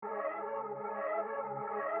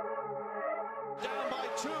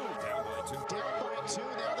2,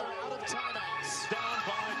 now they're out of timeouts. Down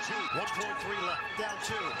by 2. 1.3 left. Down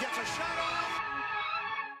 2. Gets a shot off.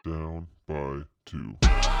 Down by 2.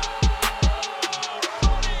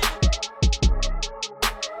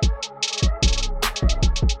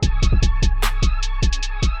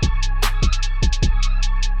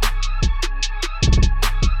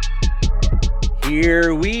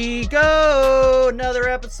 Here we go. Another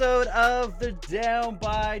episode of the Down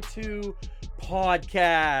by 2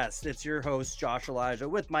 podcast. It's your host, Josh Elijah,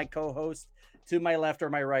 with my co-host to my left or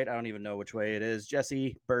my right. I don't even know which way it is.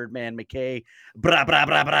 Jesse Birdman McKay. Bra, bra,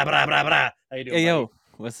 bra, bra, bra, bra, bra. How you doing, Hey, buddy? yo.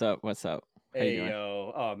 What's up? What's up? How you Hey, doing?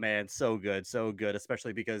 yo. Oh, man. So good. So good.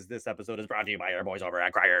 Especially because this episode is brought to you by our boys over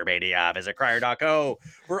at Crier Media. Visit crier.co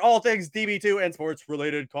for all things DB2 and sports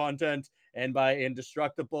related content. And by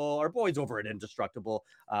Indestructible, our boys over at Indestructible.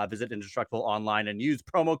 Visit Indestructible online and use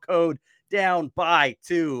promo code down by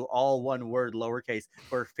 2, all one word, lowercase,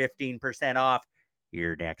 for 15% off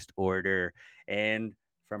your next order. And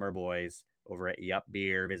from our boys over at Yup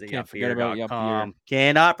Beer, visit Can't forget about Yup yupbeer.com.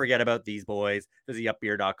 Cannot forget about these boys. Visit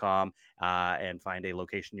yupbeer.com and find a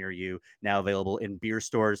location near you. Now available in beer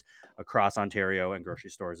stores across Ontario and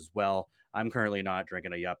grocery stores as well. I'm currently not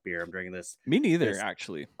drinking a Yup beer. I'm drinking this. Me neither,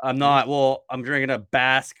 actually. I'm not. Well, I'm drinking a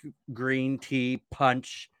Basque green tea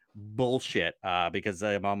punch bullshit because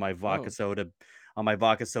I'm on my vodka soda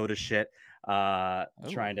shit.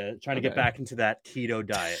 Trying to get back into that keto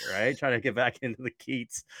diet, right? Trying to get back into the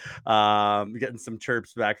keats. Getting some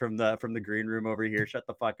chirps back from the green room over here. Shut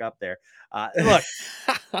the fuck up there. Look.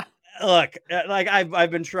 Look, like I've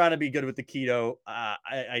been trying to be good with the keto.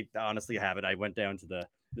 I honestly haven't. I went down to the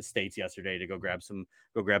States yesterday to go grab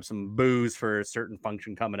some booze for a certain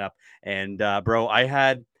function coming up. And bro, I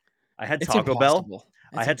had Taco Bell.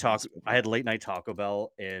 I had late night Taco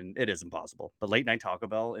Bell, and it is impossible. But late night Taco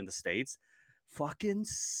Bell in the States fucking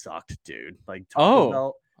sucked, dude. Like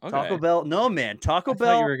Taco Bell. No, man. Taco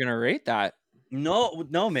Bell. You were gonna rate that.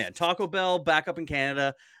 No, man. Taco Bell back up in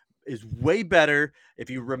Canada is way better. If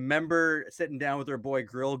you remember sitting down with our boy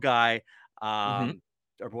Grill Guy, our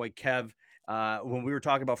boy Kev, when we were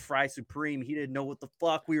talking about Fry Supreme, he didn't know what the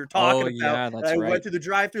fuck we were talking about. Yeah, that's I right. went to the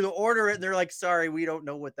drive-thru to order it, and they're like, "Sorry, we don't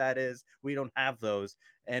know what that is. We don't have those."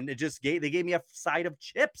 And they gave me a side of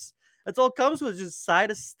chips. That's all it comes with, just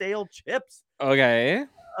side of stale chips. Okay.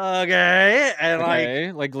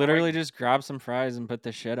 And like literally just grab some fries and put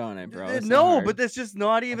the shit on it, bro. No, but that's just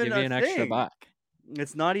not even give you an extra buck.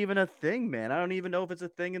 It's not even a thing, man. I don't even know if it's a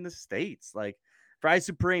thing in the States. Like Fry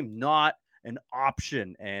Supreme, not an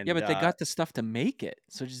option. And yeah, but they got the stuff to make it,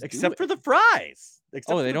 so just except for the fries.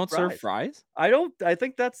 They don't serve fries? I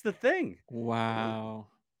think that's the thing. Wow.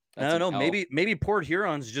 I don't know. Maybe Port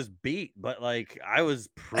Huron's just beat, but like I was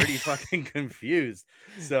pretty fucking confused.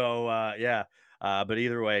 So yeah. But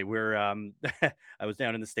either way, we're I was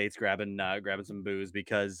down in the States grabbing some booze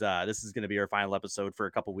because this is going to be our final episode for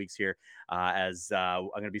a couple weeks here, as I'm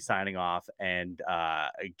going to be signing off and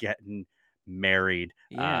getting married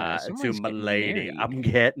to my lady. I'm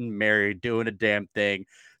getting married, doing a damn thing,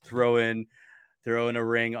 throwing a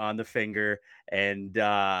ring on the finger, and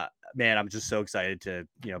man, I'm just so excited to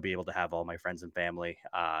be able to have all my friends and family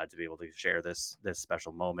to be able to share this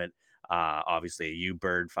special moment. Obviously, you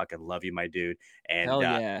Bird, fucking love you, my dude. And hell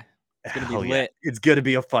yeah, it's gonna be lit. Yeah. It's gonna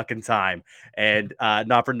be a fucking time. And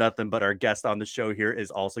not for nothing, but our guest on the show here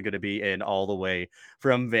is also gonna be in all the way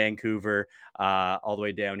from Vancouver, all the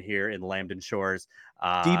way down here in Lambton Shores.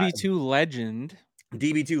 DB2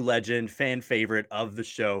 legend, fan favorite of the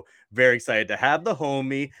show. Very excited to have the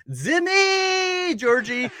homie Jimmy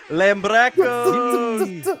Georgie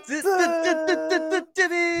Lambrakos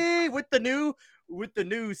with the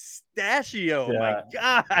new stachio. Yeah. My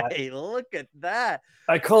God, look at that.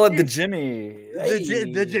 I call it the Jimmy. The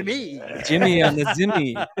Jimmy. Jimmy on the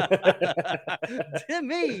Jimmy.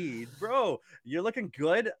 Jimmy, bro, you're looking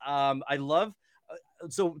good. I love.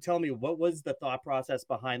 So tell me, what was the thought process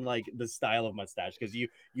behind like the style of mustache? Because you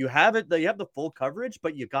have the full coverage,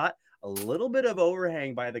 but you got a little bit of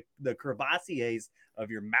overhang by the crevassiers of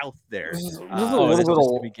your mouth there. A little bit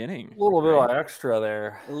of extra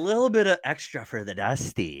there. A little bit of extra for the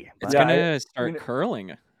dusty. It's gonna start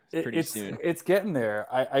curling pretty soon. It's getting there.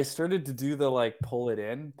 I started to do the like play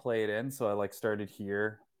it in. So I like started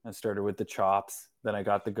here. I started with the chops. Then I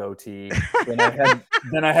got the goatee. then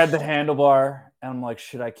I had the handlebar, and I'm like,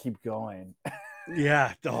 should I keep going?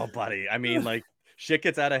 Yeah. Oh, buddy. I mean, like, shit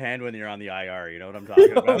gets out of hand when you're on the IR. You know what I'm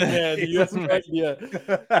talking Oh about? man, you have no idea.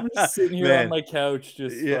 I'm just sitting here on my couch,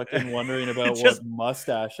 just fucking wondering about what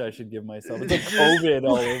mustache I should give myself. It's like COVID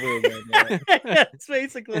all over again. That's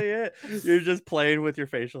basically it. You're just playing with your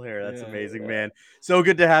facial hair. That's amazing, man. So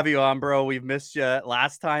good to have you on, bro. We've missed you.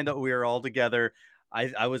 Last time that we were all together,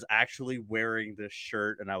 I was actually wearing this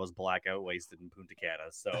shirt and I was blackout wasted in Punta Cana.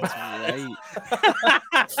 So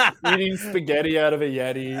eating spaghetti out of a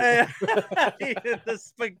Yeti. Eating the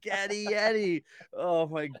spaghetti Yeti. Oh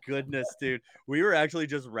my goodness, dude. We were actually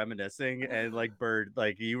just reminiscing, and like Bird,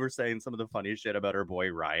 like you were saying some of the funniest shit about our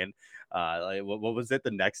boy Ryan. Like what was it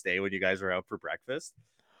the next day when you guys were out for breakfast?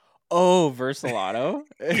 Oh, Versalato?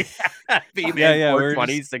 Yeah, we're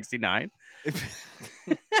 2069.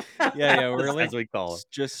 We're like as we call him.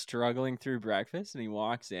 Just struggling through breakfast, and he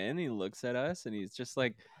walks in, he looks at us, and he's just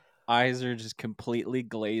like, eyes are just completely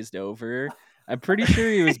glazed over. I'm pretty sure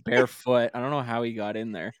he was barefoot. I don't know how he got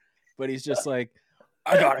in there, but he's just like,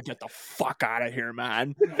 I gotta get the fuck out of here,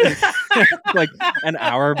 man. Like an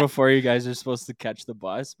hour before you guys are supposed to catch the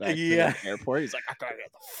bus back to the airport, he's like, I gotta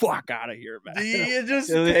get the fuck out of here, man. He just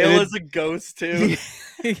pale as a ghost too.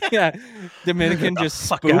 Yeah, Dominican just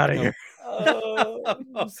fuck spooked out of him. here.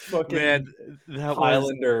 Man, that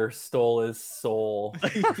Highlander stole his soul.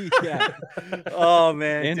 Oh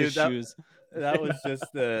man, and dude, his shoes. That was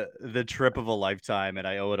just the trip of a lifetime, and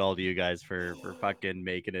I owe it all to you guys for fucking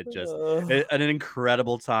making it just an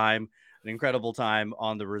incredible time. An incredible time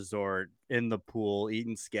on the resort, in the pool,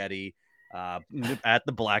 eating sketty, at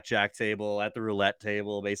the blackjack table, at the roulette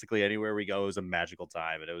table, basically anywhere we go is a magical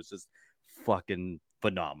time, and it was just fucking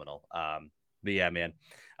phenomenal. But yeah, man,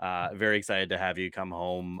 very excited to have you come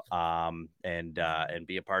home and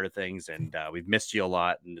be a part of things, and we've missed you a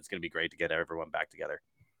lot, and it's gonna be great to get everyone back together.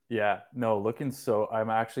 Yeah, no, I'm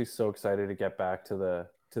actually so excited to get back to the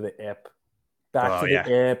IP. Back to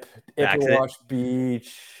the Wash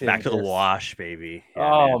Beach. Back to the Wash, baby.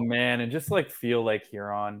 Yeah, man. And just like feel like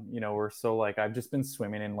Huron, you know, we're so like, I've just been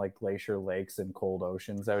swimming in like glacier lakes and cold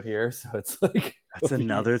oceans out here. So it's like, that's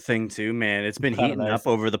another thing too, man. It's been heating up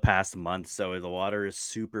over the past month. So the water is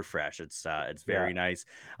super fresh. It's very nice.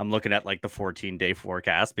 I'm looking at like the 14-day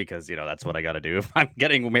forecast because, you know, that's what I got to do if I'm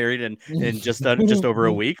getting married in just over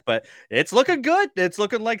a week, but it's looking good. It's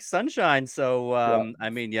looking like sunshine. So, I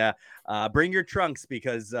mean, bring your trunks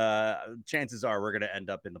because chances are we're going to end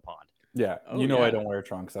up in the pond. Yeah. I don't wear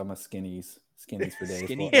trunks. I'm a skinnies for days.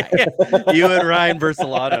 You and Ryan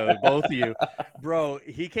Versalato, both of you. Bro,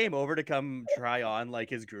 he came over to come try on like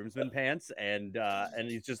his groomsman pants and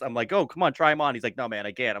he's just, I'm like, oh, come on, try him on. He's like, no, man,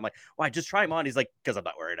 I can't. I'm like, why? Just try him on. He's like, because I'm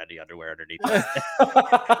not wearing any underwear underneath.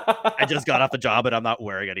 I just got off the job and I'm not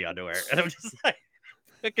wearing any underwear. And I'm just like,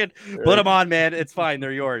 put them on, man. It's fine.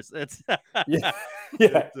 They're yours. It's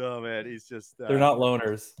oh man, he's just they're not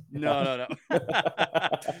loners. No.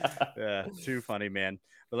 Yeah, too funny, man.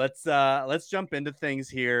 But let's jump into things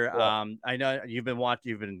here. I know you've been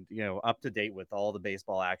up to date with all the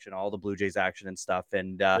baseball action, all the Blue Jays action and stuff.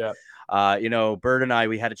 And Bird and I,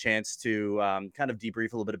 we had a chance to kind of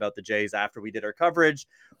debrief a little bit about the Jays after we did our coverage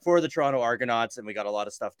for the Toronto Argonauts, and we got a lot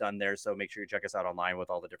of stuff done there. So make sure you check us out online with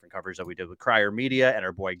all the different coverage that we did with Crier Media and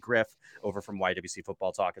our boy Griff over from YWC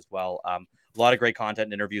Football Talk as well. A lot of great content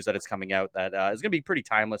and interviews that is coming out that is going to be pretty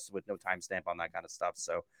timeless with no timestamp on that kind of stuff.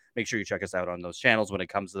 So make sure you check us out on those channels when it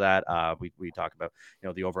comes to that. We talk about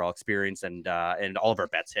the overall experience and all of our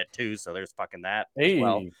bets hit too. So there's fucking that as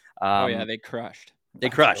well. They crushed. They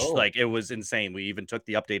crushed. Like it was insane. We even took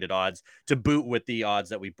the updated odds to boot with the odds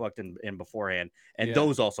that we booked in beforehand, and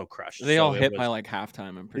those also crushed. They all hit by like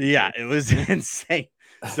halftime. I'm pretty sure. It was insane.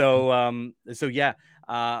 So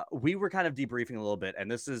we were kind of debriefing a little bit, and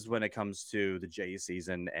this is when it comes to the Jays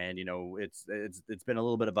season, and it's been a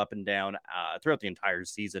little bit of up and down throughout the entire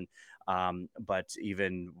season, but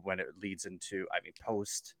even when it leads into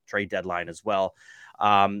post trade deadline as well.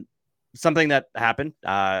 Something that happened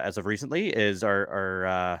as of recently is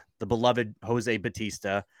our the beloved Jose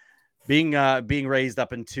Bautista being raised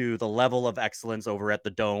up into the level of excellence over at the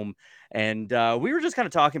Dome, and we were just kind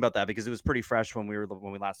of talking about that because it was pretty fresh when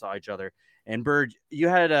we last saw each other. And Bird, you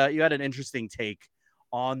had an interesting take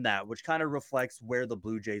on that, which kind of reflects where the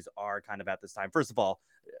Blue Jays are kind of at this time. First of all,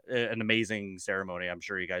 an amazing ceremony. I'm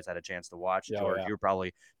sure you guys had a chance to watch. George, you were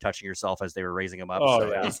probably touching yourself as they were raising him up.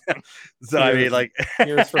 So I mean, like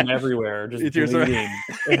tears from everywhere, just bleeding.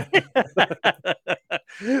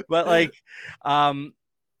 But like,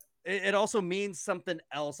 it also means something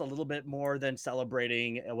else a little bit more than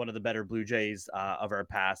celebrating one of the better Blue Jays of our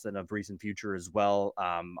past and of recent future as well.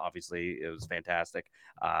 Obviously, it was fantastic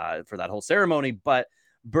for that whole ceremony, but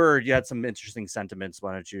Bird, you had some interesting sentiments.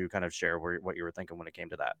 Why don't you kind of share what you were thinking when it came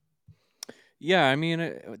to that? Yeah, I mean,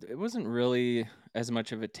 it wasn't really as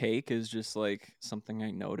much of a take as just like something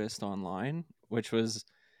I noticed online, which was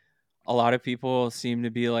a lot of people seem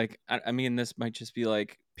to be like, I mean, this might just be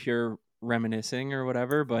like pure reminiscing or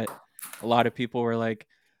whatever, but a lot of people were like,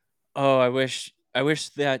 "Oh, I wish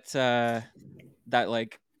that that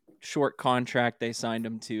like short contract they signed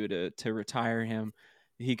him to retire him,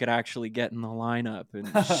 he could actually get in the lineup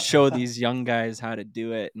and show these young guys how to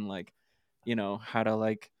do it and like, how to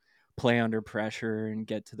like play under pressure and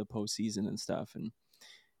get to the postseason and stuff." And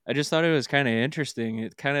I just thought it was kind of interesting.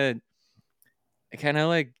 It kind of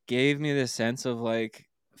like gave me the sense of like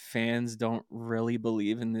fans don't really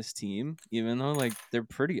believe in this team, even though like they're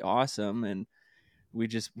pretty awesome and we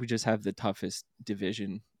just have the toughest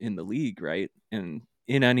division in the league, right? And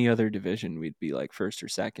in any other division, we'd be like first or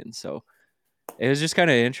second. So it was just kind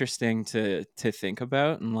of interesting to think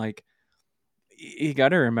about, and like you got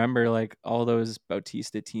to remember, like all those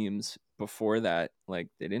Bautista teams before that, like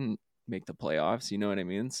they didn't make the playoffs. You know what I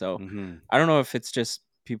mean? So Mm-hmm. I don't know if it's just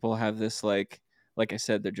people have this like I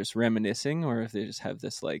said, they're just reminiscing, or if they just have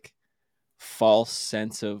this like false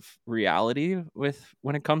sense of reality with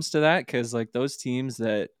when it comes to that, because like those teams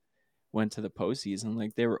that went to the postseason,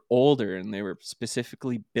 like they were older and they were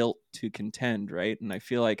specifically built to contend, right? And I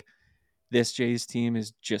feel like this Jays team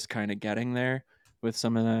is just kind of getting there with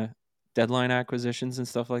some of the deadline acquisitions and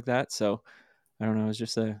stuff like that. So I don't know, it's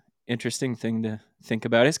just a interesting thing to think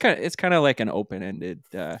about. It's kind of like an open-ended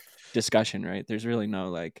discussion, right? There's really no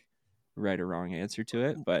like right or wrong answer to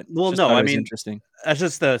it, but Well, just no, thought I it was mean, interesting. that's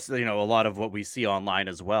just a lot of what we see online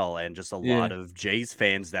as well, and just a lot Yeah. of Jays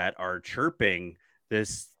fans that are chirping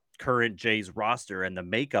this current Jays roster and the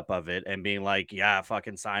makeup of it, and being like, "Yeah,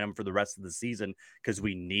 fucking sign them for the rest of the season because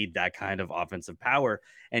we need that kind of offensive power."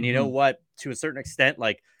 And you know Mhm. what? To a certain extent,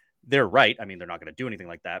 like they're right. I mean, they're not going to do anything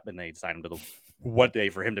like that, but they sign him to the one day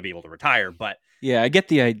for him to be able to retire. But Yeah, I get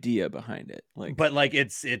the idea behind it. Like, like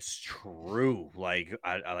it's true. Like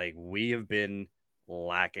I like we have been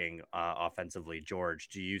lacking offensively. George,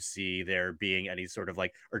 do you see there being any sort of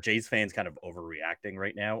like, are Jays fans kind of overreacting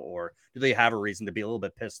right now, or do they have a reason to be a little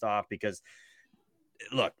bit pissed off? Because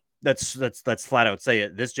look, let's flat out say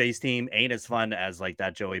it. This Jays team ain't as fun as like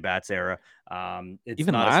that Joey Bats era. It's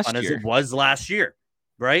even not as fun last as it year. was last year,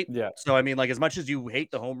 right? Yeah. So I mean, like as much as you hate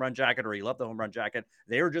the home run jacket or you love the home run jacket,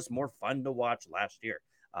 they were just more fun to watch last year.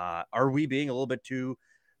 Are we being a little bit too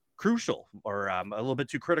crucial or a little bit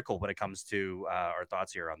too critical when it comes to our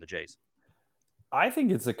thoughts here on the Jays? I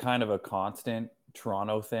think it's a kind of a constant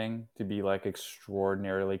Toronto thing to be like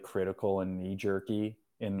extraordinarily critical and knee jerky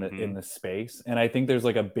in the space. And I think there's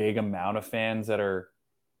like a big amount of fans that are,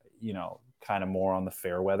 kind of more on the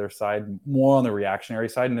fair weather side, more on the reactionary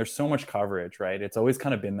side. And there's so much coverage, right? It's always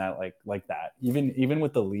kind of been that like that. Even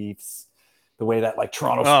with the Leafs, the way that like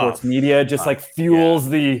Toronto sports media just like fuels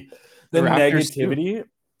the Raptors too. negativity.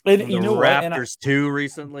 And the you know what? And Raptors too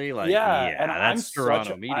recently, like and that's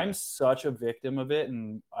Toronto media. I'm such a victim of it,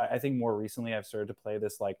 and I think more recently I've started to play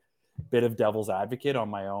this like bit of devil's advocate on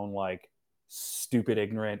my own like stupid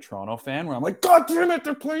ignorant Toronto fan, where I'm like, God damn it,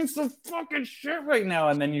 they're playing some fucking shit right now,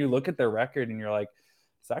 and then you look at their record and you're like,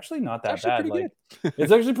 it's actually not that bad. Like,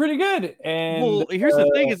 it's actually pretty good. And well, here's the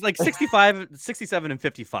thing: is like 65, 67, and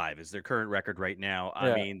 55 is their current record right now.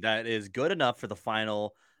 I mean, that is good enough for the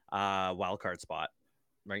final wild card spot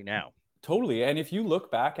right now. Totally. And if you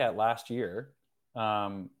look back at last year,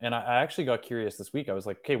 and I actually got curious this week. I was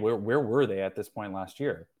like, okay, where were they at this point last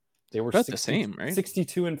year? They were About the same, right?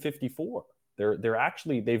 62 and 54.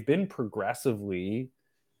 They've been progressively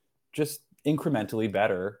just incrementally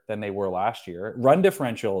better than they were last year. Run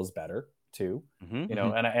differential is better too, and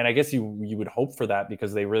I guess you would hope for that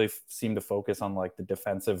because they really seem to focus on like the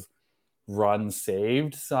defensive run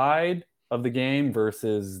saved side of the game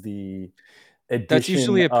versus the That's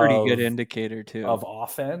usually a pretty good of indicator too. of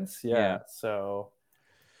offense. Yeah. So,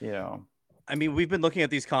 I mean, we've been looking at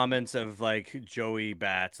these comments of like Joey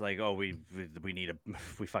Bats, like, oh, we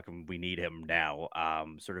need him now,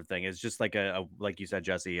 sort of thing. It's just like a like you said,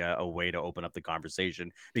 Jesse, a way to open up the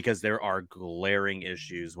conversation because there are glaring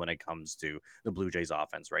issues when it comes to the Blue Jays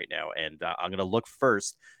offense right now. And I'm going to look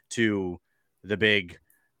first to the big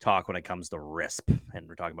talk when it comes to RISP, and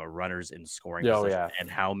we're talking about runners in scoring position and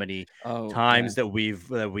how many times that we've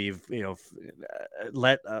let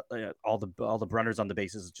all the runners on the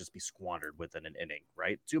bases just be squandered within an inning,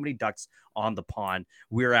 right? Too many ducks on the pond.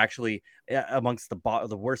 We're actually amongst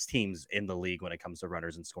the worst teams in the league when it comes to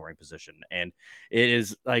runners in scoring position, and it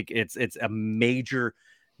is like it's a major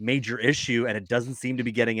major issue, and it doesn't seem to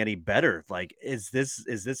be getting any better. Like, is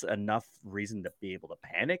this enough reason to be able to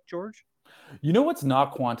panic, George? You know what's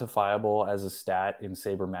not quantifiable as a stat in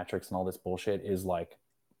sabermetrics and all this bullshit is like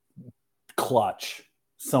clutch.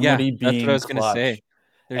 Somebody that's what I being was gonna say. clutch.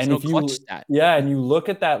 There's And no if clutch you, stat. yeah, and you look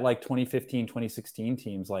at that like 2015, 2016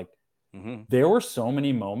 teams, like there were so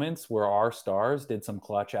many moments where our stars did some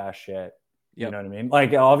clutch ass shit. You know what I mean?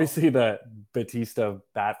 Like obviously the Bautista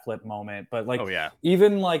bat flip moment, but like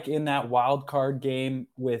even like in that wild card game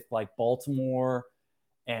with like Baltimore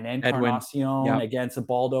and Encarnacion against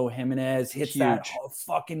Ubaldo Jimenez hits that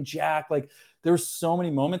fucking jack. Like there's so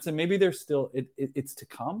many moments, and maybe there's still it's to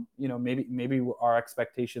come. You know, maybe our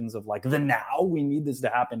expectations of like the now, we need this to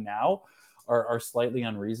happen now, are slightly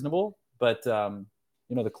unreasonable. But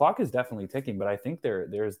you know, the clock is definitely ticking. But I think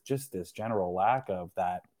there's just this general lack of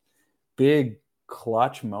that big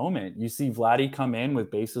clutch moment. You see Vladdy come in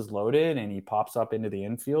with bases loaded and he pops up into the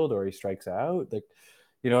infield or he strikes out. Like,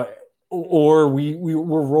 you know, or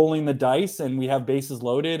we're rolling the dice and we have bases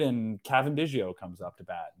loaded and Kevin Biggio comes up to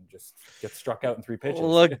bat and just gets struck out in 3 pitches.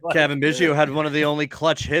 Look, like, Kevin Biggio had one of the only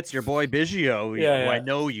clutch hits. Your boy Biggio, who I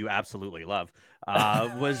know you absolutely love,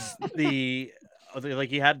 was like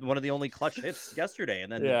he had one of the only clutch hits yesterday,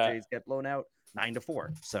 and then the Jays get blown out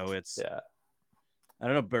 9-4. So it's I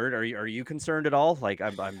don't know, Bert. Are you concerned at all? Like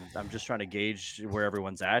I'm just trying to gauge where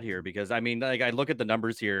everyone's at here, because I mean, like I look at the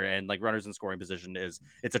numbers here and like runners in scoring position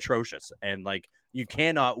it's atrocious, and like you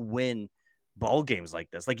cannot win ball games like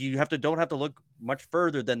this. Like you don't have to look much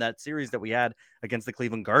further than that series that we had against the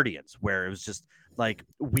Cleveland Guardians, where it was just like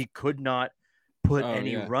we could not put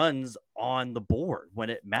any runs on the board when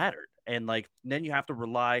it mattered. And like then you have to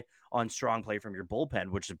rely on strong play from your bullpen,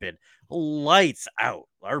 which has been lights out.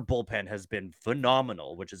 Our bullpen has been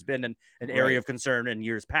phenomenal, which has been an area of concern in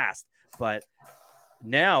years past. But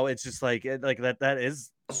now it's just like that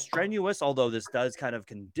is strenuous, although this does kind of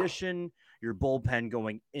condition your bullpen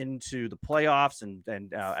going into the playoffs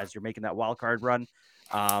and as you're making that wild card run.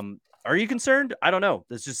 Are you concerned? I don't know.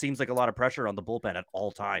 This just seems like a lot of pressure on the bullpen at all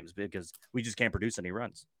times because we just can't produce any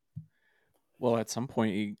runs. Well, at some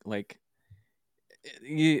point,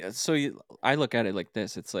 I look at it like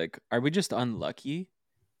this. It's like, are we just unlucky?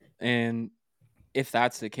 And if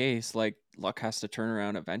that's the case, like luck has to turn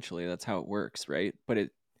around eventually. That's how it works, right? But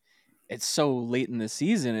it's so late in the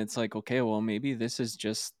season. It's like, okay, well, maybe this is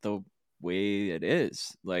just the way it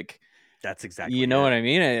is. Like, that's exactly, you know what I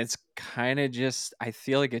mean? It's kind of just, I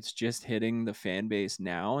feel like it's just hitting the fan base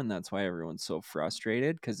now. And that's why everyone's so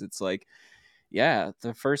frustrated, because it's like, yeah,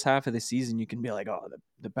 the first half of the season, you can be like, oh,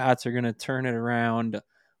 the bats are going to turn it around.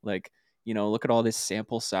 Like, you know, look at all this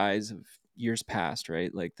sample size of years past,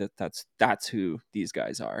 right? Like that's who these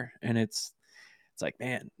guys are. And it's like,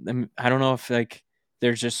 man, I don't know if like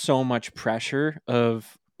there's just so much pressure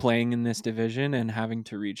of playing in this division and having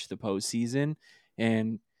to reach the postseason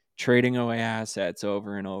and trading away assets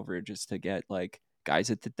over and over just to get like guys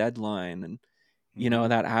at the deadline. And, you know,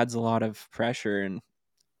 that adds a lot of pressure. And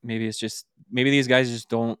maybe these guys just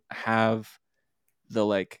don't have the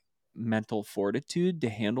like mental fortitude to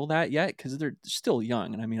handle that yet, because they're still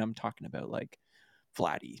young. And I mean, I'm talking about like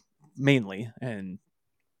Vladdy mainly and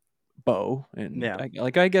Bo, and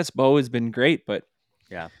I guess Bo has been great, but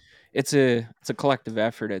it's a collective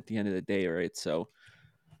effort at the end of the day, right? So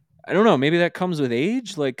I don't know, maybe that comes with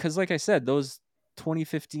age, like because like I said, those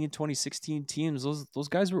 2015 2016 teams, those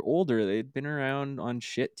guys were older. They'd been around on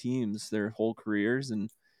shit teams their whole careers, and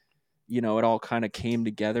you know, it all kind of came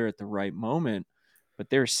together at the right moment, but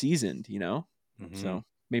they're seasoned, you know? So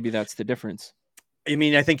maybe that's the difference. I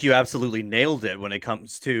mean, I think you absolutely nailed it when it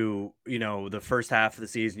comes to, you know, the first half of the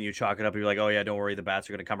season. You chalk it up. You're like, oh, yeah, don't worry. The bats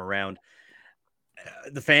are going to come around.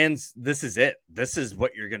 The fans, this is it. This is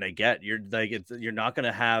what you're going to get. You're like, you're not going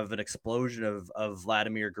to have an explosion of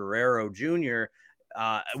Vladimir Guerrero Jr.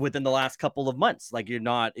 Within the last couple of months. Like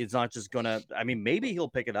it's not just going to, I mean, maybe he'll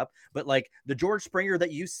pick it up, but like the George Springer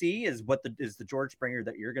that you see is the George Springer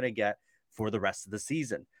that you're going to get for the rest of the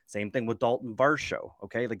season. Same thing with Dalton Varsho.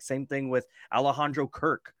 Okay. Like same thing with Alejandro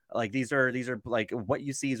Kirk. Like these are like what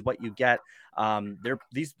you see is what you get. They're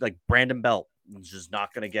these like Brandon Belt is just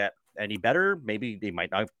not going to get any better. Maybe they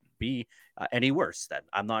might not be any worse. Then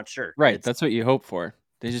I'm not sure. Right. That's what you hope for.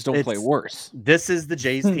 They just don't play worse. This is the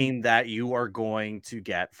Jays team that you are going to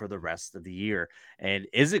get for the rest of the year. And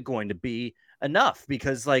is it going to be enough?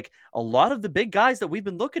 Because like a lot of the big guys that we've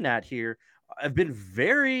been looking at here have been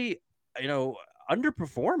very, you know,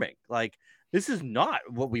 underperforming. Like this is not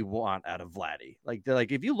what we want out of Vladdy. Like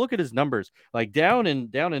if you look at his numbers, like down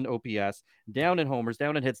in OPS, down in homers,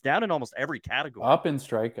 down in hits, down in almost every category. Up in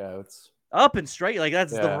strikeouts. up and straight. Like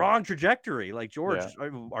that's the Yeah. wrong trajectory. Like George, Yeah.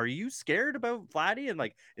 are you scared about Vladdy? And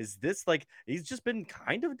like, is this like he's just been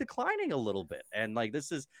kind of declining a little bit? And like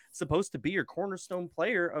this is supposed to be your cornerstone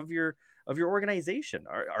player of your organization.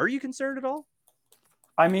 Are you concerned at all?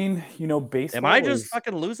 I mean, baseball. Am I just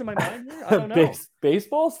fucking losing my mind here? I don't know.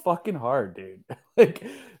 Baseball's fucking hard, dude. Like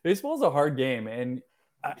baseball's a hard game, and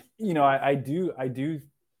I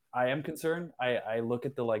am concerned. I look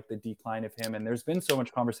at the decline of him, and there's been so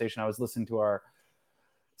much conversation. I was listening to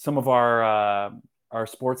some of our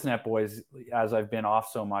Sportsnet boys as I've been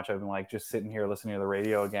off so much. I've been like just sitting here listening to the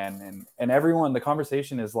radio again, and everyone. The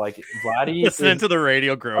conversation is like Vladdy listening to the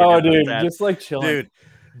radio growing. Oh, dude, just like chilling, dude.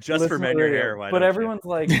 Just for men your hair. But everyone's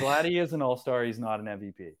like, Vladdy is an all-star. He's not an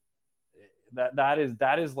MVP.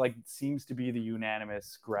 That is like seems to be the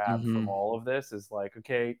unanimous grab from all of this. Is like,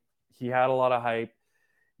 okay, he had a lot of hype.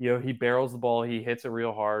 He barrels the ball, he hits it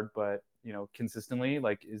real hard, but consistently,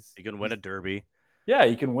 like, he can win a derby. Yeah,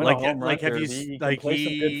 he can win a home run. Like, have derby. you he can play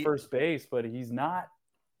some good first base, but he's not.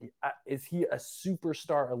 Is he a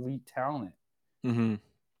superstar elite talent?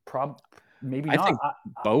 Maybe I not. think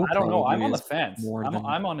I don't know. I'm on the fence.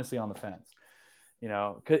 I'm honestly on the fence.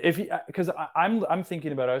 Because I'm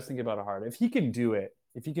thinking about. I was thinking about it hard. If he can do it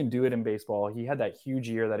in baseball, he had that huge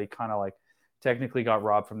year that he kind of like technically got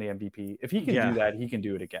robbed from the MVP. If he can do that, he can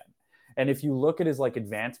do it again. And if you look at his like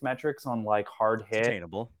advanced metrics on like hard hit,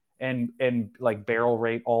 attainable, and like barrel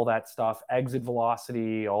rate, all that stuff, exit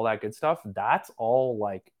velocity, all that good stuff, that's all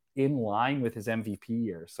like in line with his MVP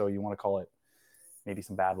year. So you want to call it maybe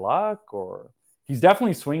some bad luck, or he's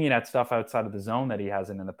definitely swinging at stuff outside of the zone that he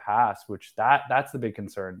hasn't in the past, which that's the big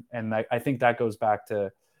concern. And I think that goes back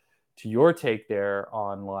to your take there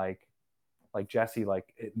on like Jesse,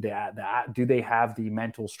 like that do they have the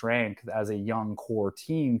mental strength as a young core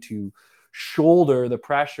team to shoulder the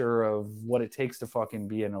pressure of what it takes to fucking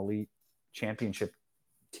be an elite championship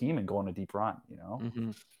team and go on a deep run,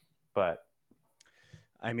 But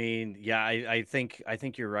I mean, yeah, I think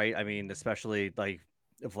you're right. I mean, especially like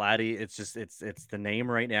Vladdy, it's the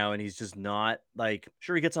name right now, and he's just not like,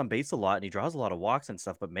 sure, he gets on base a lot and he draws a lot of walks and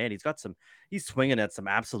stuff, but man, he's swinging at some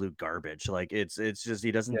absolute garbage. Like it's just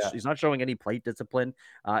he's not showing any plate discipline.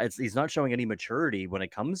 He's not showing any maturity when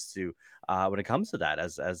it comes to that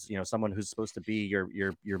as someone who's supposed to be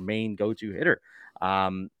your main go-to hitter.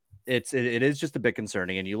 It is just a bit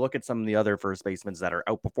concerning. And you look at some of the other first basemen that are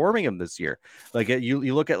outperforming him this year. Like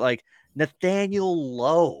you look at like Nathaniel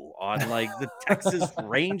Lowe on like the Texas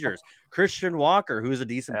Rangers, Christian Walker, who's a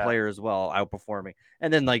decent player as well, outperforming.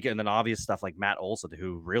 And then obvious stuff like Matt Olson,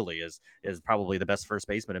 who really is probably the best first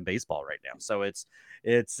baseman in baseball right now. So it's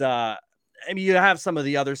I mean, you have some of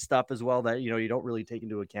the other stuff as well that, you don't really take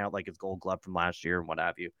into account, like his Gold Glove from last year and what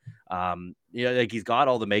have you. Like he's got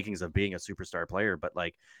all the makings of being a superstar player, but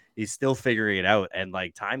like he's still figuring it out. And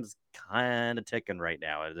like time's kind of ticking right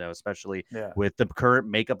now, especially with the current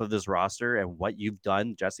makeup of this roster and what you've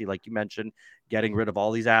done, Jesse, like you mentioned, getting rid of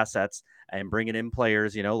all these assets and bringing in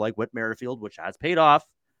players, like Whit Merrifield, which has paid off,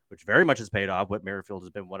 which very much has paid off. Whit Merrifield has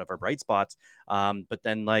been one of our bright spots. But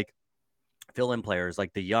then like fill in players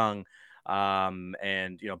like the young,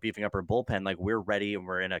 and beefing up our bullpen, like we're ready and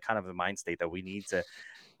we're in a kind of a mind state that we need to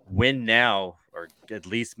win now or at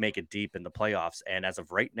least make it deep in the playoffs. And as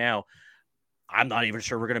of right now, I'm not even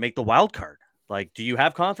sure we're going to make the wild card. Like, do you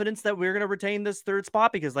have confidence that we're going to retain this third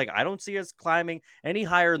spot? Because like I don't see us climbing any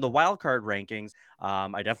higher in the wild card rankings.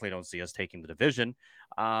 I definitely don't see us taking the division.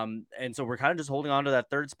 And so we're kind of just holding on to that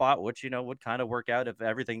third spot, which would kind of work out if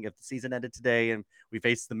the season ended today and we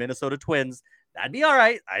faced the Minnesota Twins. That'd be all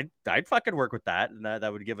right. I'd fucking work with that. And that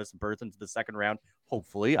would give us a berth into the second round.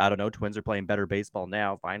 Hopefully, I don't know. Twins are playing better baseball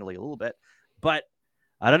now, finally a little bit, but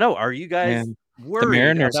I don't know. Are you guys worried? The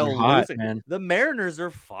Mariners about are hot, losing? man. The Mariners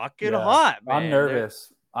are fucking hot, man. I'm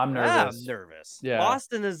nervous. I'm nervous. Yeah.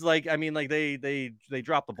 Boston is like, I mean, like they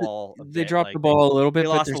dropped the ball. They dropped the ball a little bit. They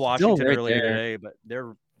lost to Washington right earlier there. today, but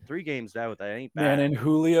they're 3 games out. That ain't bad. Man, and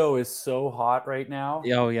Julio is so hot right now.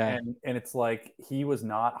 Oh yeah. And it's like he was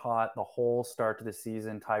not hot the whole start to the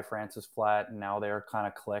season. Ty France was flat, and now they're kind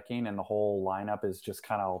of clicking, and the whole lineup is just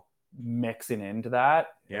kind of mixing into that.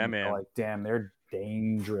 Yeah, and man. Like, damn, they're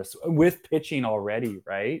dangerous with pitching already,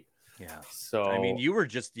 right? Yeah. So I mean, you were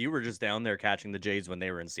just down there catching the Jays when they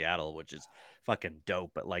were in Seattle, which is fucking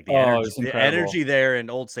dope. But like the energy there in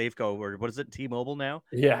Old Safeco, or what is it, T-Mobile now?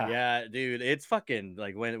 Yeah, dude, it's fucking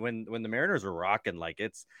like when the Mariners are rocking, like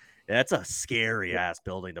that's a scary ass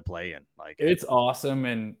building to play in. Like it's awesome,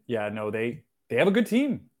 and they have a good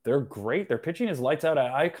team. They're great. Their pitching is lights out.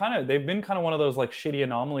 They've been kind of one of those like shitty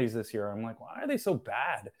anomalies this year. I'm like, why are they so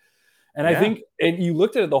bad? And I think, and you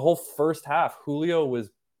looked at it the whole first half, Julio was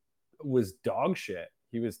was dog shit.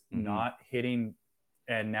 He was Mhm. not hitting,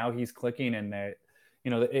 and now he's clicking. And that,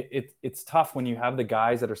 it's tough when you have the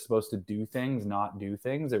guys that are supposed to do things not do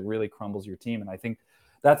things. It really crumbles your team. And I think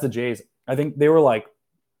that's the Jays. I think they were like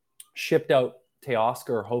shipped out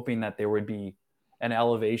Teoscar hoping that there would be an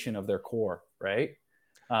elevation of their core, right?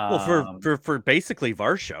 Well, for basically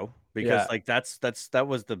Varsho, because Yeah. like that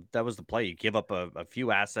was the play. You give up a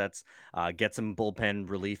few assets, get some bullpen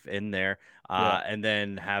relief in there, and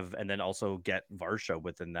then also get Varsho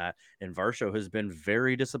within that. And Varsho has been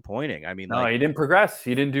very disappointing. I mean, No, like he didn't progress.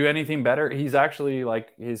 He didn't do anything better. He's actually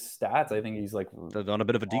like his stats. I think he's like they're on a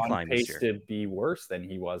bit of a on decline this pace year. to be worse than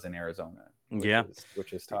he was in Arizona. Yeah.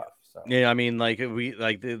 Which is tough. So Yeah, I mean, like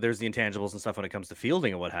there's the intangibles and stuff when it comes to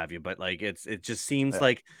fielding and what have you, but like it just seems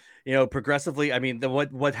like progressively. I mean,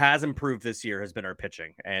 what has improved this year has been our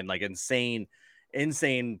pitching and like insane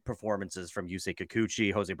performances from Yusei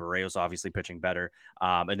Kikuchi, Jose Barrios obviously pitching better,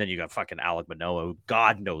 and then you got fucking Alec Manoah, who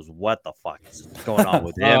God knows what the fuck is going on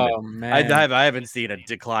with him. Oh, man. I haven't seen a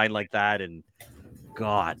decline like that, and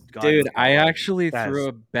God Dude, knows I what. actually That's- threw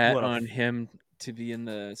a bet what a on him to be in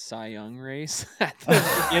the Cy Young race at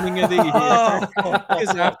the beginning of the year.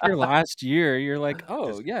 Because after last year, you're like,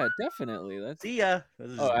 oh yeah, definitely. That's See ya. This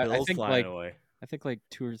is Oh, I Bills think flying away. I think like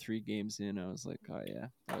 2 or 3 games in, I was like, oh yeah,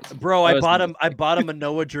 Bro, that I was bought a him. I mistake. bought him a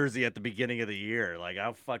Noah jersey at the beginning of the year. Like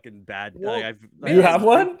how fucking bad. Well, Like, you have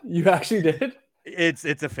one? You actually did? It's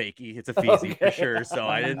a fakey. It's a feezy for Okay. sure. So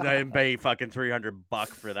I didn't pay fucking $300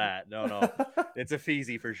 for that. No, it's a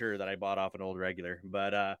feezy for sure that I bought off an old regular.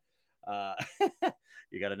 But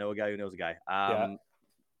you got to know a guy who knows a guy. Yeah.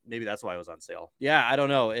 Maybe that's why it was on sale. Yeah, I don't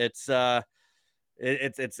know. It's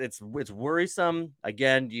worrisome.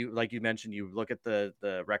 Again, you mentioned, you look at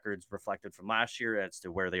the records reflected from last year as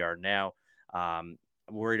to where they are now. I'm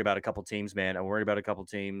worried about a couple teams, man. I'm worried about a couple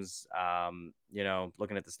teams.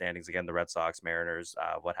 Looking at the standings again, the Red Sox, Mariners,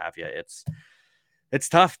 what have you. It's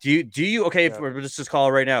tough. Do you okay? If we're just call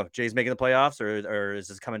it right now, Jay's making the playoffs, or is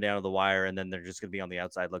this coming down to the wire and then they're just gonna be on the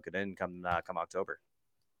outside looking in come October?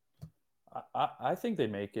 I think they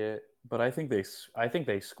make it, but I think they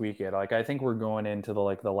squeak it. Like I think we're going into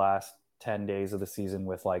the last 10 days of the season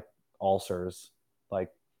with like ulcers.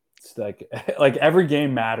 Like it's like every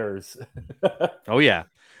game matters. Oh yeah.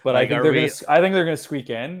 But Like, I think they're gonna squeak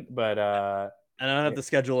in, but I don't have the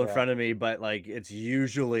schedule in front of me, but like it's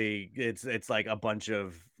usually it's like a bunch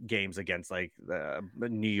of games against like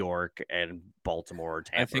New York and Baltimore or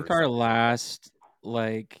Tampa. I think our last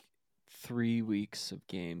like 3 weeks of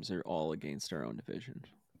games are all against our own division.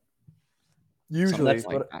 usually,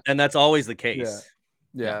 and that's always the case.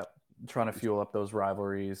 Yeah. Trying to fuel up those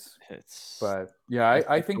rivalries. But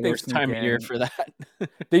I think the they worst time of year for that.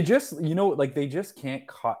 They just they just can't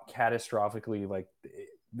catastrophically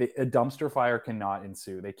a dumpster fire cannot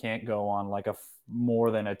ensue. They can't go on like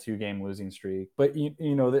more than a 2-game losing streak. But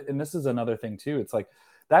and this is another thing too. It's like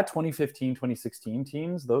that 2015, 2016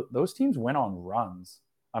 teams. Those teams went on runs.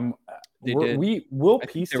 We'll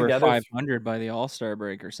piece they were together 500 by the All-Star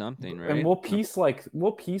break or something, right? And we'll piece like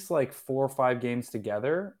 4 or 5 games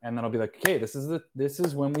together, and then I'll be like, okay, this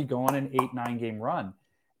is when we go on an 8-9 game run,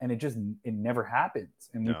 and it never happens,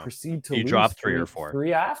 and we proceed to lose drop 3 or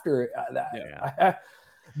 4 after that.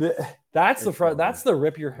 That's the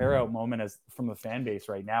rip your hair out moment from the fan base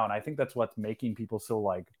right now, and I think that's what's making people so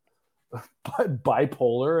like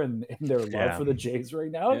bipolar in their love for the Jays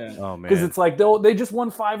right now. Oh man, because it's like they just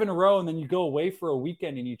won 5 in a row, and then you go away for a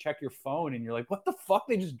weekend and you check your phone and you're like, what the fuck,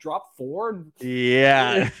 they just dropped 4?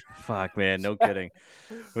 Fuck, man, no kidding.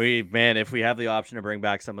 If we have the option to bring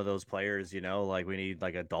back some of those players, like we need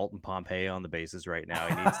like a Dalton Pompey on the bases right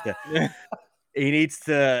now. He needs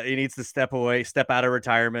to he needs to step out of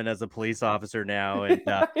retirement as a police officer now and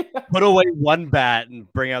put away one bat and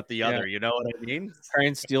bring out the other. You know what I mean? Try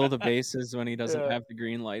and steal the bases when he doesn't have the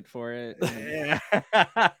green light for it. Do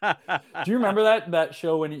you remember that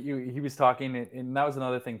show when he was talking? And that was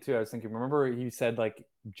another thing too. I was thinking, remember he said like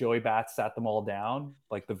Joey Bats sat them all down,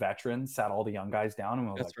 like the veterans sat all the young guys down, and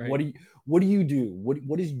was like, right. What do you do?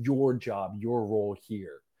 What is your job, your role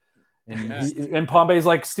here? And Pompey's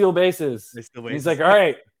like, steal bases. He's like, all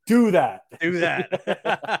right, do that.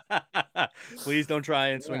 Please don't try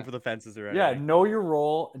and swing for the fences or anything. Yeah, know your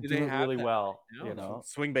role and do it really well.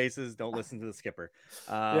 Swing bases, don't listen to the skipper.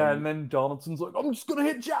 And then Donaldson's like, I'm just gonna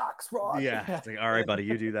hit jacks, bro. Yeah, it's like, all right, buddy,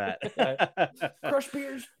 you do that. Crush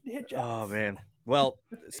beers, hit jacks. Oh man. Well,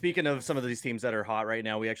 speaking of some of these teams that are hot right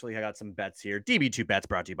now, we actually got some bets here. DB2 Bets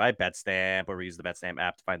brought to you by BetStamp, where we use the BetStamp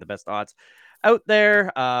app to find the best odds out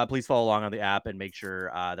there. Please follow along on the app and make sure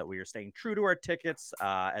that we are staying true to our tickets,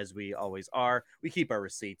 as we always are. We keep our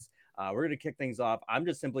receipts. We're going to kick things off. I'm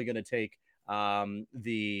just simply going to take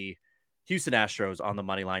the Houston Astros on the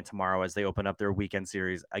money line tomorrow as they open up their weekend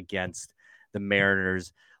series against the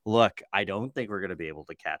Mariners. Look, I don't think we're going to be able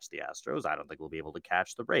to catch the Astros. I don't think we'll be able to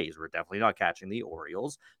catch the Rays. We're definitely not catching the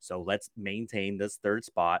Orioles. So let's maintain this third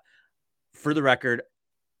spot. For the record,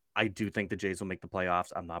 I do think the Jays will make the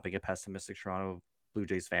playoffs. I'm not being a pessimistic Toronto Blue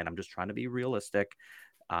Jays fan. I'm just trying to be realistic.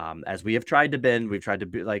 As we have tried to bend, we've tried to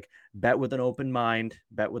be like bet with an open mind,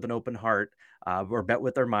 bet with an open heart, or bet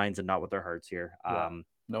with our minds and not with our hearts here.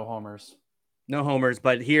 No homers. No homers,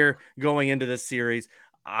 but here going into this series,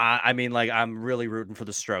 I mean, like I'm really rooting for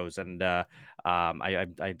the Stros, and I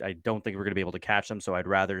don't think we're going to be able to catch them. So I'd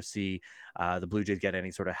rather see the Blue Jays get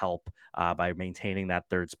any sort of help by maintaining that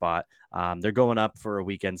third spot. They're going up for a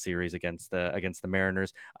weekend series against the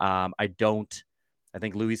Mariners. I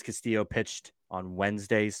think Luis Castillo pitched on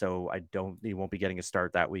Wednesday, so he won't be getting a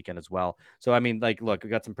start that weekend as well. So, I mean, like, look, we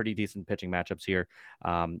got some pretty decent pitching matchups here.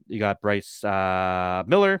 You got Bryce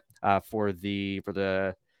Miller for the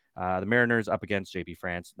Mariners up against JB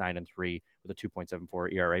France, 9-3 with a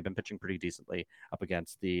 2.74 ERA. Been pitching pretty decently up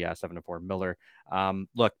against the 7-4 Miller.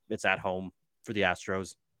 Look, it's at home for the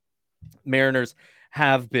Astros. Mariners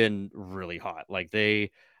have been really hot. Like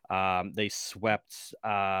they swept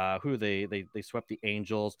they swept the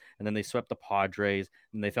Angels, and then they swept the Padres,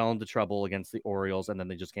 and they fell into trouble against the Orioles, and then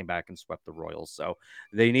they just came back and swept the Royals. So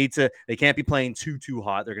they can't be playing too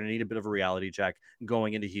hot. They're going to need a bit of a reality check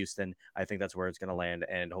going into Houston. I think that's where it's going to land,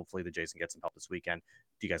 and hopefully the Jays can get some help this weekend.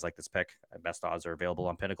 Do you guys like this pick? Best odds are available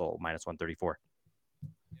on Pinnacle, -134.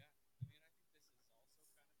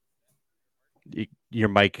 Your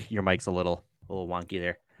mic's a little wonky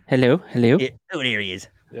there. Hello. Yeah, oh, there he is.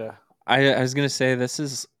 Yeah. I was gonna say this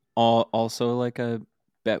is also like a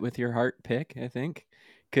bet with your heart pick, I think,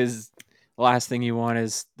 because the last thing you want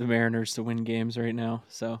is the Mariners to win games right now.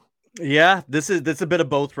 So yeah, this is a bit of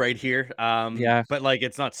both right here. Yeah. But like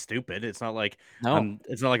it's not stupid. It's not like no,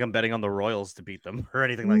 I'm betting on the Royals to beat them or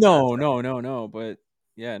anything like no, that. no. But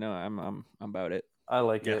yeah, no, I'm about it. I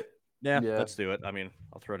like Yeah. it. Yeah, Yeah. let's do it. I mean,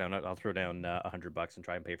 I'll throw down $100 and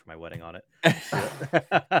try and pay for my wedding on it.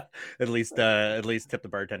 at least tip the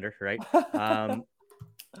bartender, right?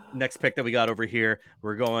 Next pick that we got over here,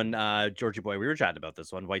 we're going Georgie boy. We were chatting about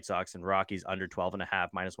this one. White Sox and Rockies under 12.5,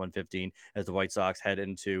 -115 as the White Sox head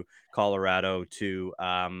into Colorado to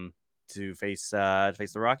face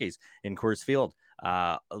the Rockies in Coors Field.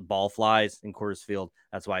 Ball flies in Coors Field.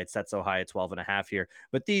 That's why it's set so high at 12.5 here.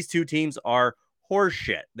 But these two teams are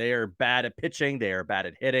horseshit. They are bad at pitching. They are bad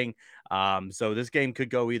at hitting. So this game could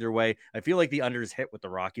go either way. I feel like the unders hit with the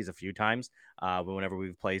Rockies a few times whenever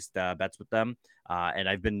we've placed bets with them. And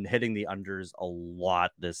I've been hitting the unders a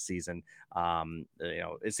lot this season.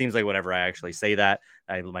 It seems like whenever I actually say that,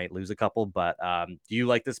 I might lose a couple. But do you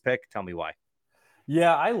like this pick? Tell me why.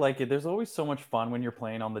 Yeah, I like it. There's always so much fun when you're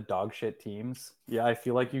playing on the dog shit teams. Yeah, I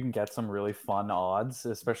feel like you can get some really fun odds,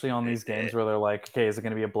 especially on these games where they're like, okay, is it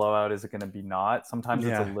going to be a blowout? Is it going to be not? Sometimes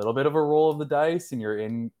it's a little bit of a roll of the dice, and you're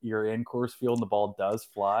in Coors Field, and the ball does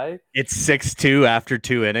fly. It's 6-2 after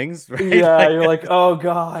 2 innings, right? Yeah, you're like, oh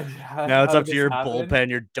god. Now it's up to your bullpen,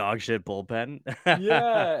 your dog shit bullpen.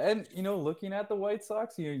 Yeah, and looking at the White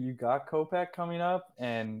Sox, you got Kopech coming up,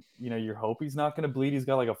 and you hope he's not going to bleed. He's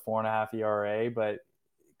got like a 4.5 ERA, but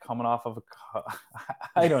coming off of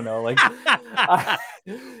I don't know, like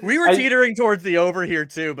we were teetering towards the over here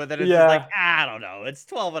too, but then it's just like I don't know. It's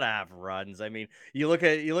 12.5 runs. I mean, you look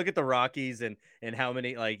at the Rockies and how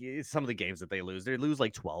many, like, some of the games that they lose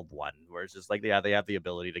like 12-1, where it's just like they have the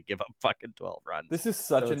ability to give up fucking 12 runs. This is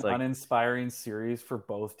such an uninspiring series for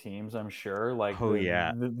both teams, I'm sure. Like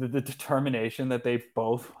the determination that they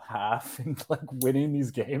both have in like winning these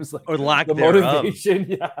games, like, or lack the thereof.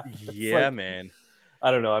 motivation. Yeah, man. I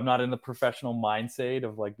don't know. I'm not in the professional mindset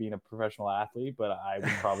of like being a professional athlete, but I would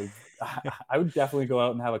probably, I would definitely go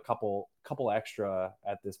out and have a couple extra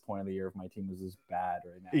at this point of the year if my team was as bad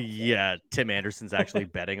right now. So. Yeah, Tim Anderson's actually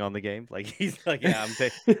betting on the game. Like he's like, yeah, I'm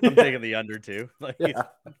taking the under too. Like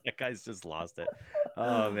that guy's just lost it.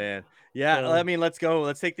 Oh man, yeah. I mean, let's go.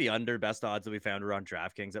 Let's take the under. Best odds that we found are on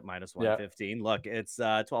DraftKings at -115. Look, it's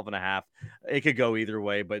 12.5. It could go either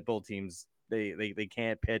way, but both teams. They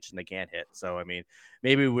can't pitch and they can't hit. So, I mean,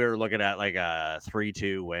 maybe we're looking at like a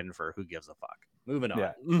 3-2 win for who gives a fuck. Moving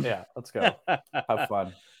on. Yeah, let's go. Have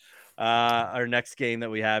fun. Our next game that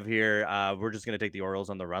we have here, we're just going to take the Orioles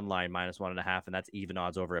on the run line -1.5, and that's even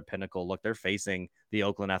odds over at Pinnacle. Look, they're facing the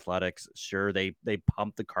Oakland Athletics. Sure, they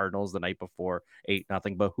pumped the Cardinals the night before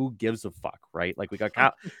 8-0, but who gives a fuck, right? Like we got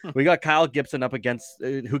Kyle Gibson up against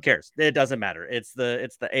who cares? It doesn't matter. It's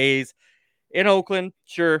the A's in Oakland.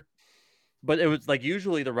 Sure. but it was like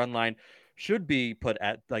usually the run line should be put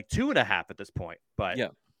at like 2.5 at this point, but Yeah.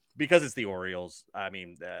 because it's the Orioles, I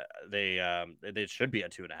mean, they should be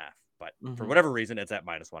at 2.5, but for Mhm. whatever reason, it's at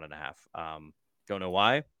 -1.5. Don't know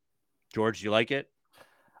why. George, do you like it?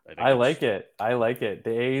 I like it. I like it.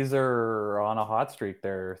 The A's are on a hot streak.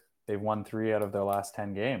 They've won 3 out of their last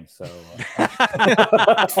 10 games. So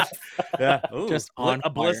yeah, ooh, Just on a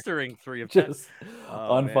fire. blistering 3 of 10. just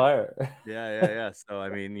Oh, on man. fire. Yeah. So I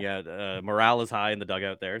mean, morale is high in the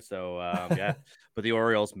dugout there. So yeah, but the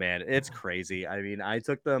Orioles, man, it's crazy. I mean, I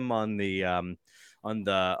took them on the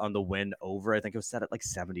win over. I think it was set at like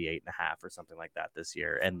 78.5 or something like that this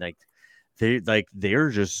year, and they're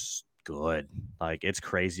just good. Like it's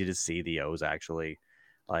crazy to see the O's actually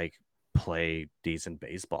like play decent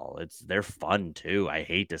baseball. They're fun too. I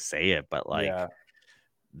hate to say it, but like Yeah.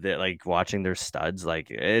 they're like watching their studs. Like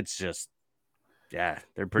it's just. Yeah,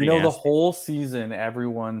 they're pretty The nasty. whole season,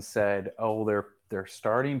 everyone said, "Oh, their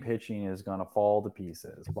starting pitching is gonna fall to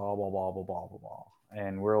pieces." Blah blah blah blah blah blah blah.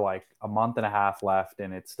 And we're like a month and a half left,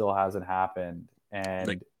 and it still hasn't happened. And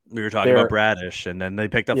Like we were talking about Bradish, and then they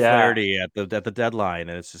picked up Flaherty at the deadline,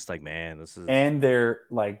 and it's just like, man, this is. And they're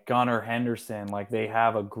like Gunnar Henderson, like they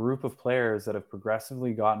have a group of players that have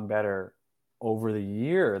progressively gotten better over the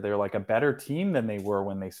year. They're like a better team than they were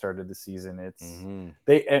when they started the season. It's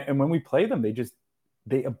and when we play them,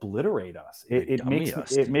 they obliterate us. It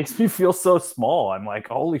makes me feel so small. I'm like,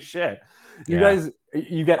 holy shit. You guys,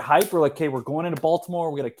 you get hype. We're like, okay, we're going into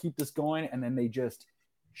Baltimore. We got to keep this going. And then they just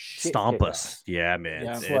stomp us. Yeah, man.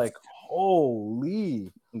 Yeah, it's like,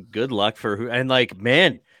 holy. Good luck for who. And like,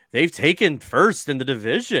 man, they've taken first in the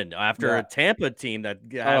division after a Tampa team that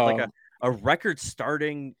had like a record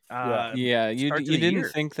starting. You didn't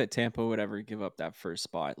think that Tampa would ever give up that first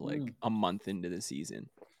spot like a month into the season.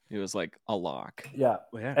 It was like a lock. Yeah.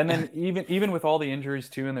 And then even with all the injuries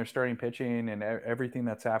too, and their starting pitching and everything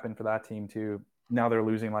that's happened for that team too, now they're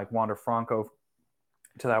losing like Wander Franco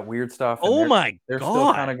to that weird stuff. Oh my God. They're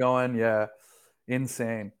still kind of going,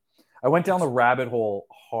 insane. I went down the rabbit hole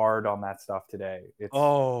hard on that stuff today. It's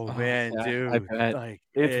man, dude. I bet. Like,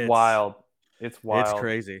 it's wild. It's wild. It's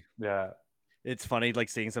crazy. Yeah. It's funny, like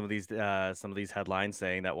seeing some of these headlines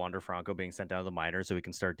saying that Wander Franco being sent down to the minors so he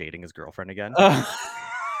can start dating his girlfriend again.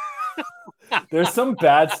 There's some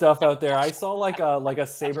bad stuff out there. I saw like a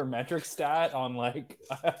sabermetric stat on like.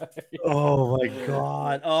 Oh my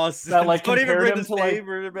God! Oh, that like don't even bring him the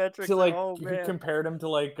sabermetric. To like oh, man. He compared him to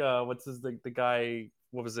like what's his the guy?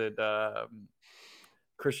 What was it?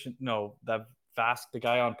 Christian? No, that the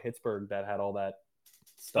guy on Pittsburgh that had all that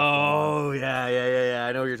stuff. Oh yeah.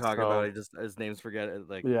 I know what you're talking about. I just his name's forget it.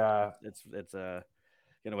 Like it's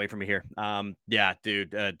get away from me here. Yeah,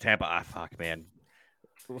 dude. Tampa. Fuck, man.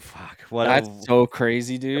 Fuck. That's so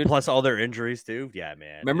crazy, dude. Plus all their injuries too. Yeah,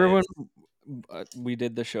 man. Remember when we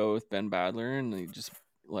did the show with Ben Badler and he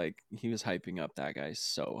was hyping up that guy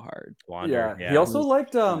so hard. Wander, He also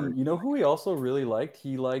liked you know who he also really liked?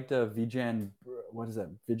 He liked Vijan. What is that?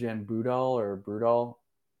 Vijan Budal or Brudal?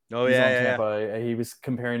 Oh, he's on Tampa. He was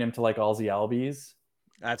comparing him to like Ozzy Albies.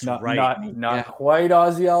 That's not quite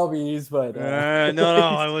Ozzy Albies, but no,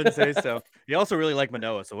 I wouldn't say so. He also really liked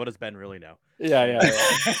Manoah. So what does Ben really know? Yeah.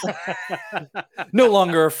 No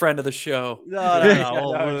longer a friend of the show.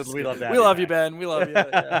 No. We love that. We love you, Ben. We love you.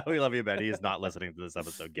 Yeah. We love you, Ben. He is not listening to this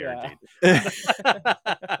episode, guaranteed.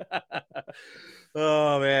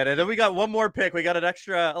 Oh man, and then we got one more pick. We got an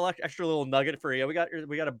extra little nugget for you. We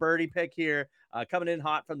got a birdie pick here, coming in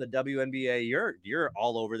hot from the WNBA. You're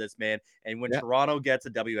all over this, man. And when Toronto gets a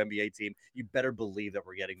WNBA team, you better believe that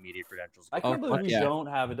we're getting media credentials. I can't believe we don't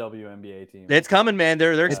have a WNBA team. It's coming, man.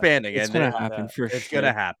 They're expanding. It's gonna happen for sure. It's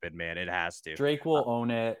gonna happen, man. It has to. Drake will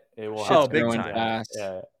own it. It will. Big time. Fast.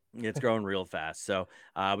 Yeah. It's growing real fast. So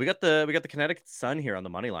we got the Connecticut Sun here on the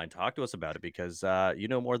money line. Talk to us about it because you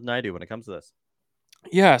know more than I do when it comes to this.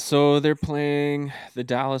 Yeah, so they're playing the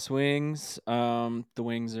Dallas Wings. The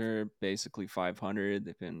Wings are basically 500.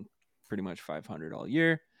 They've been pretty much 500 all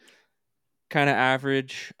year. Kind of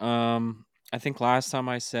average. I think last time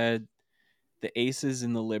I said the Aces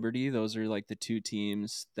and the Liberty, those are like the two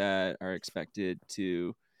teams that are expected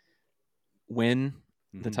to win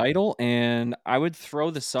the title, and I would throw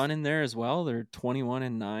the Sun in there as well. They're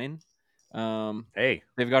 21-9. Hey,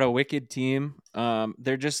 they've got a wicked team.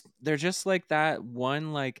 They're just like that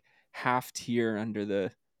one like half tier under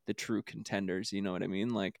the true contenders. You know what I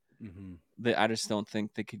mean? Like I just don't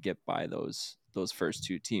think they could get by those first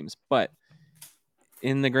two teams. But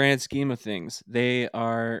in the grand scheme of things, they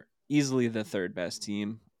are easily the third best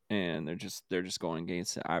team, and they're just going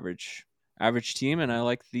against the average team. And I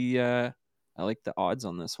like the odds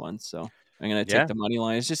on this one. So I'm gonna take the money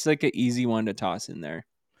line. It's just like an easy one to toss in there.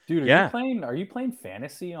 Dude, are you playing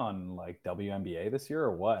fantasy on like WNBA this year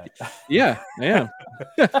or what? Yeah, I am.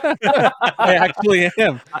 I actually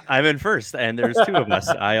am. I'm in first, and there's two of us.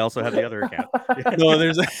 I also have the other account. No,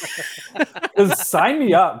 there's sign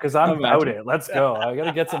me up because I'm about it. Let's go. I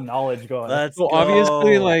gotta get some knowledge going.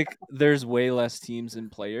 Obviously, like there's way less teams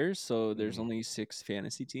and players, so there's only 6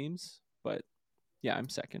 fantasy teams. But yeah, I'm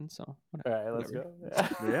second, so whatever. All right, let's go.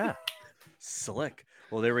 Yeah. Slick.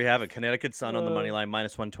 Well, there we have it. Connecticut Sun on the money line,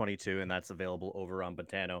 -122, and that's available over on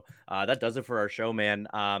Betano. That does it for our show, man.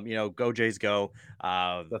 Go Jays, go.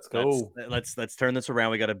 Let's go. Let's turn this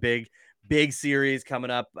around. We got a big series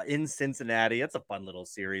coming up in Cincinnati. It's a fun little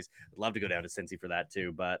series. I'd love to go down to Cincy for that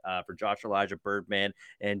too. But for Josh, Elijah, Birdman,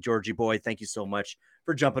 and Georgie Boy, thank you so much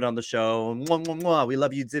for jumping on the show. Mwah, mwah, mwah. We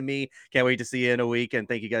love you, Timmy. Can't wait to see you in a week. And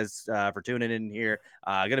thank you guys for tuning in here.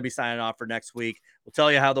 Going to be signing off for next week. We'll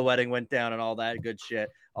tell you how the wedding went down and all that good shit,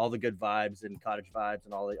 all the good vibes and cottage vibes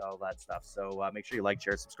and all that stuff. So make sure you like,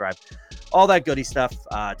 share, subscribe, all that goody stuff.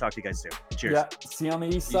 Talk to you guys soon. Cheers. Yeah. See you on the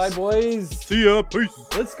east side, boys. See ya. Peace.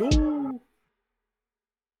 Let's go.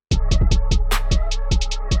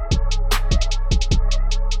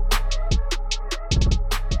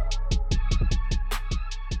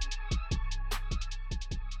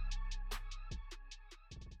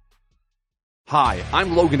 Hi,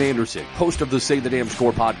 I'm Logan Anderson, host of the Say the Damn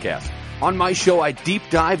Score podcast. On my show, I deep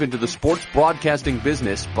dive into the sports broadcasting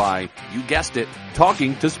business by, you guessed it,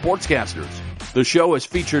 talking to sportscasters. The show has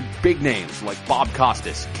featured big names like Bob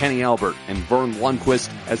Costas, Kenny Albert, and Vern Lundquist,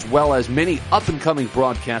 as well as many up-and-coming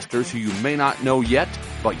broadcasters who you may not know yet,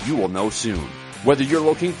 but you will know soon. Whether you're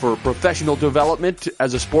looking for professional development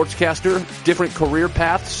as a sportscaster, different career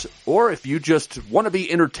paths, or if you just want to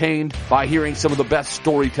be entertained by hearing some of the best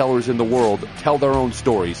storytellers in the world tell their own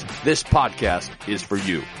stories, this podcast is for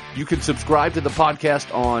you. You can subscribe to the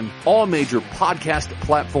podcast on all major podcast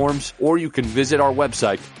platforms, or you can visit our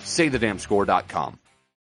website, saythedamnscore.com.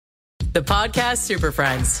 The Podcast Super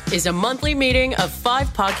Friends is a monthly meeting of 5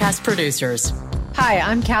 podcast producers. Hi,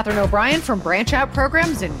 I'm Katherine O'Brien from Branch Out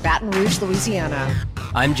Programs in Baton Rouge, Louisiana.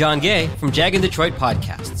 I'm John Gay from Jag and Detroit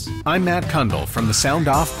Podcasts. I'm Matt Kundle from the Sound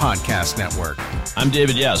Off Podcast Network. I'm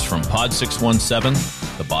David Yaz from Pod 617,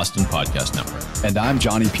 the Boston Podcast Network. And I'm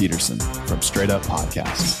Johnny Peterson from Straight Up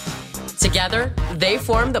Podcasts. Together, they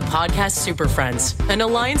form the Podcast Super Friends, an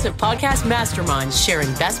alliance of podcast masterminds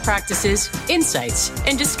sharing best practices, insights,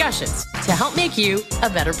 and discussions to help make you a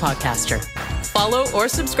better podcaster. Follow or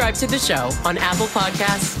subscribe to the show on Apple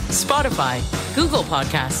Podcasts, Spotify, Google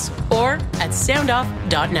Podcasts, or at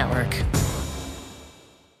soundoff.network.